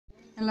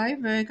Hello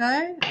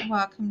Virgo,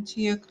 welcome to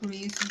your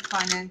careers and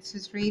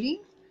finances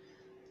reading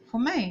for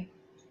May.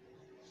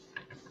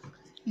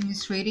 In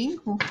this reading,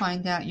 we'll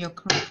find out your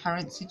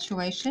current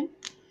situation,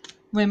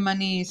 where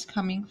money is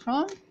coming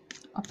from,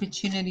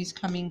 opportunities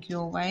coming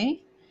your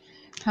way,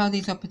 how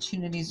these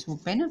opportunities will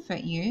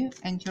benefit you,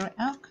 and your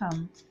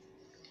outcome.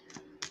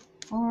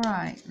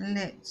 Alright,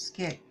 let's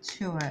get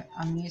to it.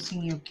 I'm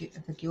using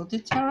the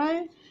Gilded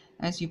Tarot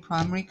as your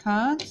primary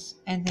cards,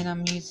 and then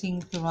I'm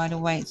using the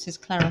Rider-Waite as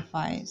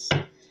clarifiers.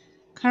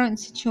 Current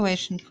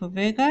situation for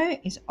Virgo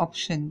is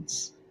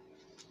options,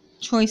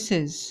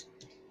 choices.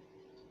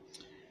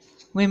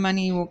 Where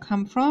money will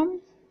come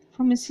from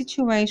a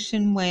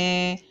situation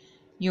where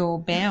you're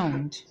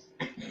bound,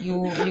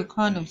 you're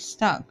kind of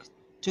stuck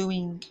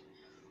doing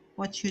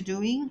what you're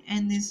doing,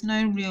 and there's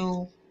no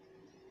real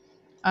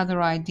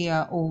other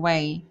idea or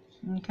way.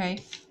 Okay,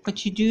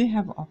 but you do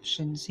have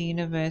options. The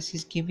universe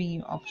is giving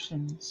you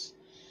options.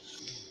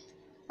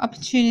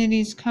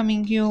 Opportunities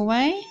coming your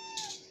way.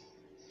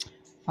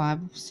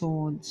 Five of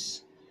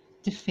Swords.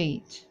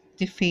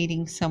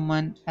 Defeating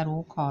someone at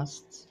all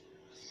costs.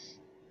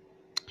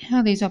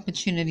 How these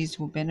opportunities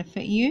will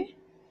benefit you.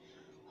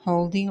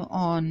 Holding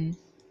on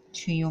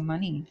to your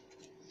money.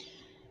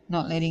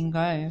 Not letting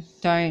go.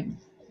 Don't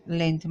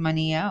lend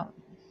money out.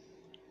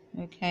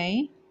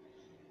 Okay?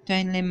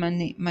 Don't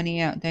lend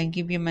money out. Don't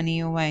give your money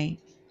away.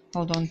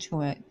 Hold on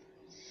to it.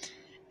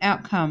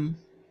 Outcome.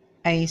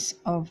 Ace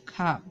of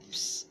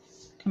Cups.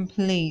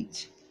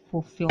 Complete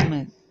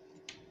fulfillment.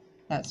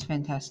 That's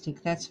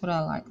fantastic. That's what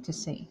I like to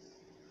see.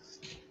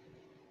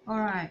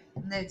 Alright,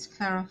 let's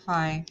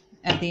clarify.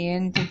 At the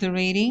end of the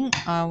reading,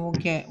 I will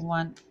get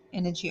one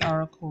energy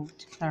oracle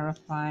to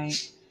clarify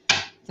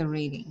the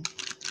reading.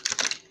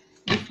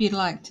 If you'd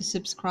like to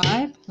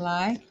subscribe,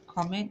 like,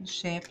 comment,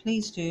 share,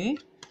 please do.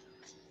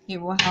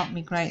 It will help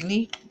me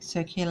greatly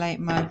circulate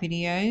my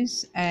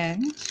videos,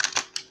 and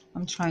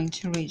I'm trying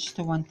to reach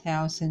the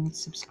 1,000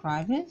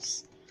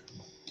 subscribers,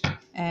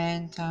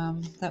 and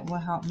that will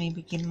help me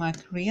begin my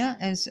career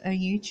as a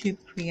YouTube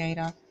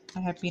creator. I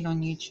have been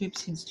on YouTube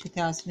since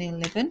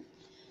 2011.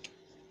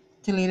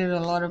 Deleted a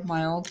lot of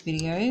my old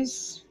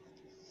videos,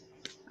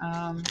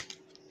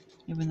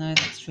 even though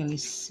that's really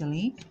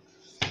silly,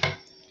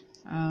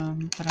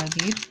 but I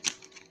did.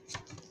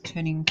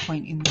 Turning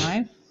point in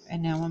life,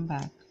 and now I'm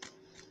back.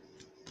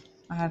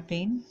 I have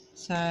been.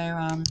 So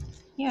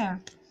yeah,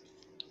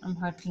 I'm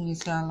hoping you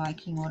are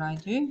liking what I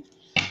do.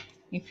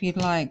 If you'd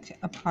like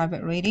a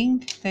private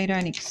reading, they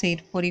don't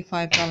exceed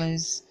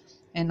 $45,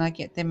 and I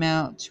get them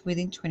out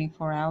within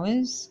 24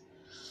 hours.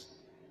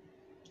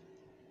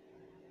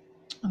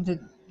 The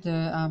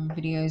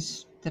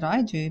videos that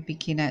I do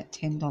begin at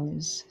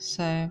 $10.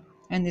 So,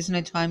 and there's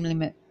no time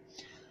limit.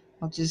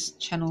 I'll just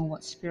channel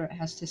what Spirit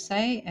has to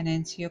say and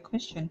answer your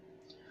question.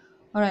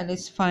 Alright,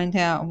 let's find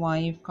out why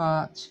you've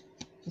got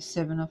the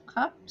Seven of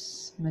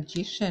Cups.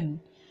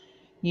 Magician.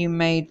 You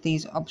made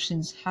these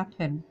options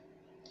happen.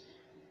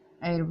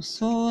 Eight of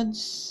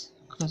Swords.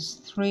 Because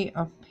Three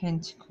of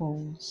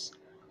Pentacles.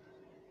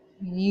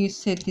 You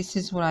said this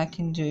is what I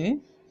can do.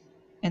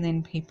 And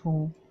then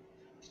people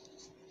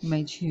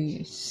made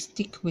you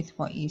stick with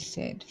what you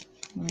said.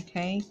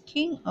 Okay.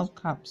 King of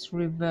Cups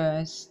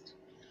reversed.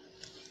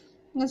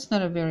 That's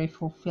not a very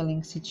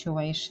fulfilling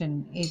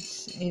situation.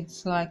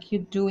 It's like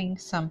you're doing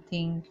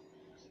something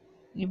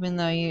even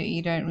though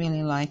you don't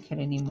really like it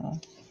anymore.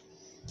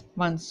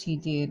 Once you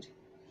did,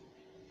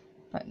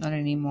 but not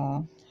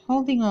anymore.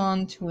 Holding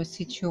on to a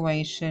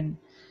situation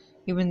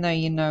even though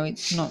you know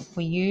it's not for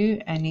you,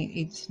 and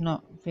it's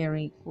not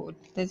very good.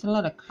 There's a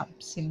lot of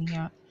cups in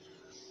here.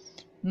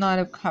 Knight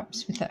of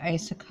Cups with the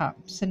Ace of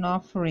Cups. An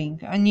offering,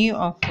 a new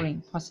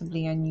offering,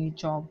 possibly a new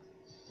job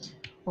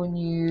or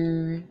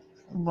new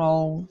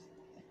role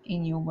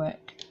in your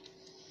work.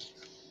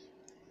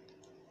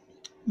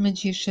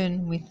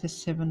 Magician with the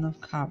Seven of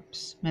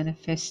Cups.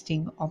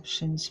 Manifesting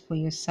options for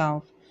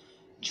yourself.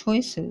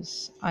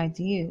 Choices,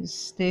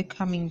 ideas, they're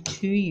coming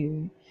to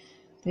you.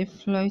 They're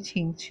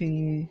floating to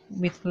you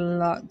with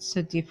lots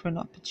of different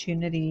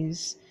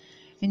opportunities,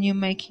 and you're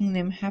making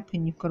them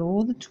happen. You've got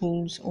all the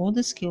tools, all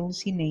the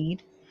skills you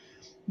need.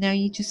 Now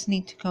you just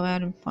need to go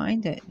out and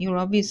find it. You're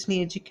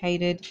obviously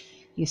educated,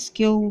 you're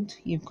skilled,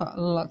 you've got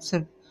lots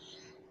of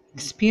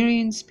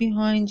experience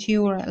behind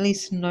you, or at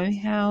least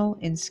know-how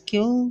and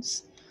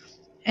skills,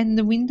 and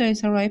the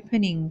windows are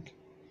opening.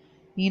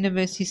 The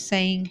universe is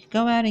saying,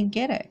 go out and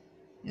get it.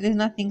 There's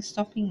nothing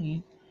stopping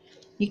you.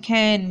 You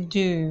can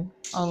do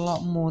a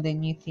lot more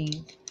than you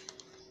think.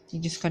 You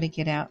just got to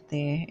get out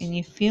there. And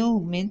you feel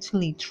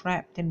mentally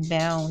trapped and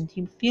bound.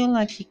 You feel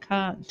like you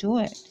can't do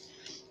it.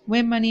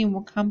 Where money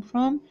will come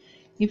from,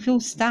 you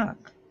feel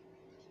stuck.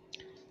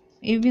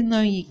 Even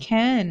though you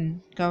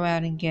can go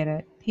out and get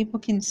it, people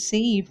can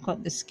see you've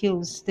got the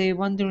skills. They're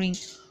wondering,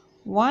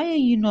 why are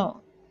you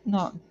not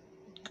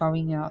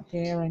going out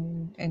there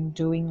and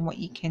doing what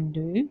you can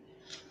do?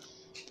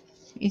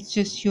 It's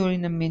just you're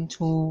in a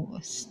mental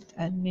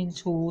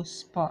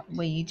spot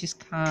where you just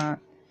can't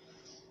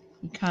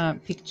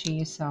picture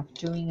yourself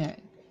doing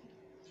it.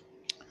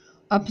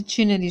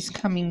 opportunities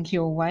coming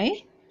your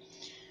way.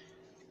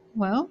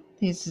 Well,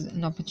 there's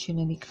an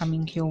opportunity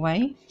coming your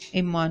way.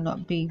 It might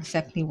not be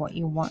exactly what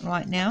you want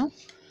right now,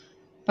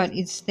 but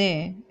it's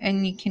there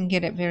and you can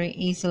get it very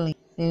easily.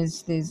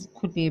 There's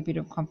could be a bit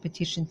of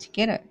competition to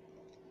get it.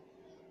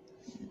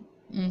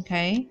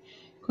 Okay.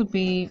 Could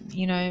be,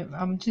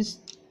 I'm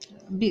just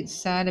a bit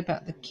sad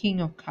about the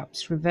King of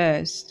Cups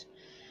reversed,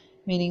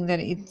 meaning that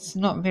it's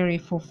not very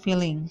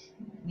fulfilling,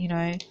 you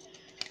know.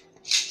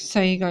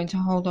 So you're going to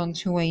hold on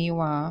to where you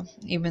are,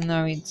 even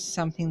though it's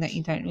something that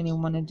you don't really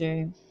want to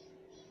do.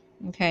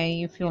 Okay,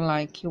 you feel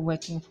like you're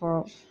working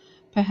for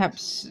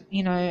perhaps,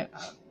 a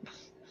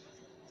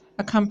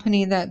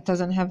company that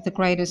doesn't have the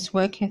greatest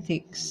work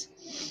ethics,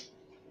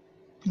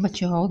 but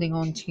you're holding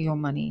on to your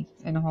money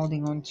and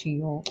holding on to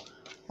your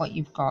what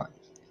you've got.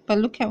 But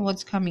look at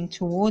what's coming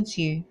towards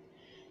you.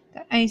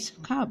 The Ace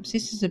of Cups.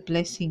 This is a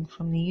blessing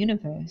from the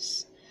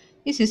universe.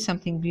 This is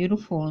something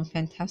beautiful and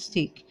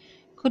fantastic.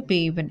 Could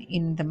be even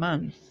in the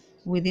month,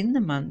 within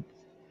the month,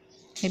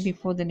 maybe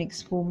before the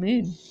next full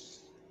moon.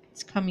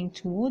 It's coming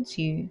towards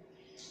you,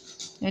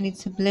 and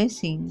it's a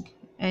blessing,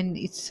 and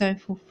it's so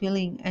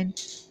fulfilling, and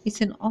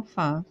it's an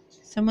offer.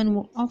 Someone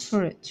will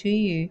offer it to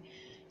you.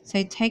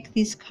 Say, take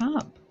this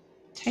cup,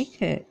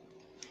 take it.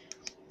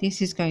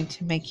 This is going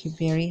to make you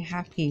very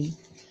happy.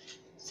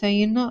 So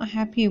you're not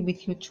happy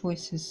with your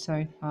choices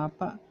so far,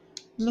 but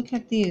look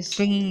at this,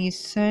 bringing you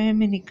so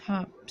many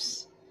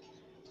cups,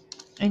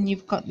 and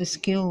you've got the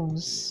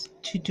skills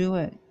to do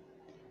it.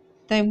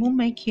 They will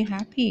make you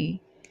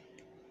happy,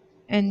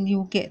 and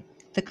you'll get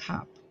the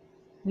cup.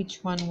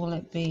 Which one will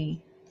it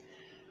be?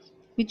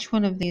 Which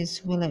one of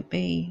these will it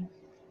be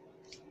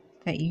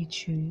that you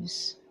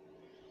choose?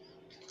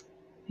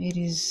 It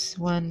is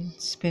one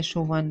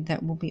special one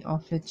that will be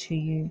offered to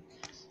you,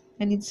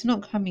 and it's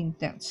not coming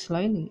that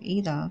slowly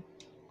either.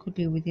 Could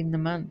be within the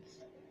month.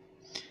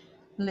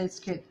 Let's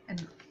get an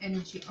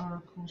energy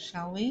oracle,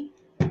 shall we?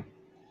 And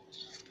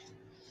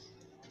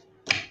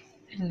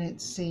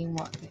let's see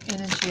what the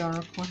energy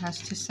oracle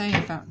has to say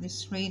about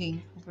this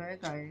reading for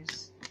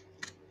Virgos.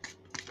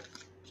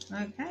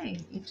 Okay,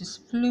 it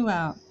just flew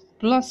out.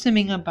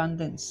 Blossoming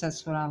abundance,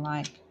 that's what I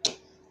like.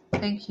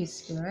 Thank you,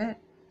 Spirit.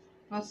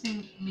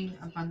 Blossoming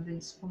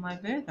abundance for my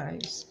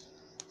Virgos.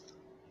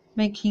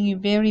 Making you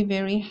very,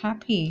 very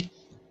happy.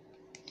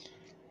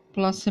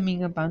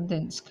 Blossoming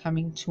abundance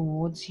coming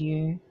towards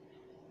you.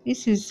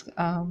 This is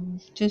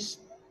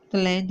just the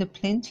land of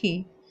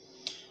plenty.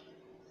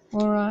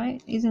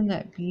 Alright, isn't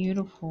that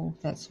beautiful?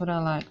 That's what I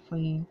like for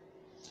you.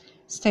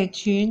 Stay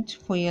tuned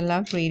for your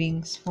love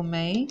readings for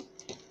May.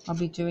 I'll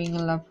be doing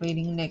a love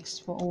reading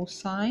next for all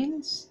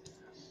signs.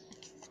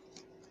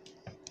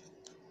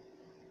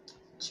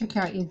 Check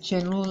out your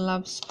general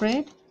love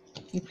spread.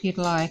 If you'd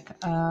like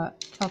a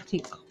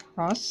Celtic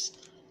Cross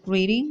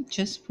reading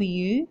just for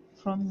you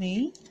from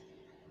me,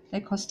 they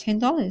cost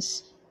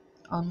 $10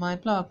 on my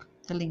blog.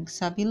 The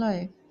links are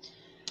below.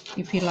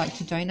 If you'd like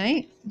to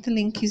donate, the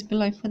link is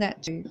below for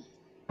that too.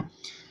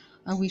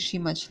 I wish you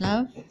much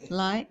love,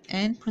 light,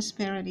 and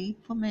prosperity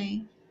for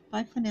May.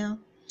 Bye for now.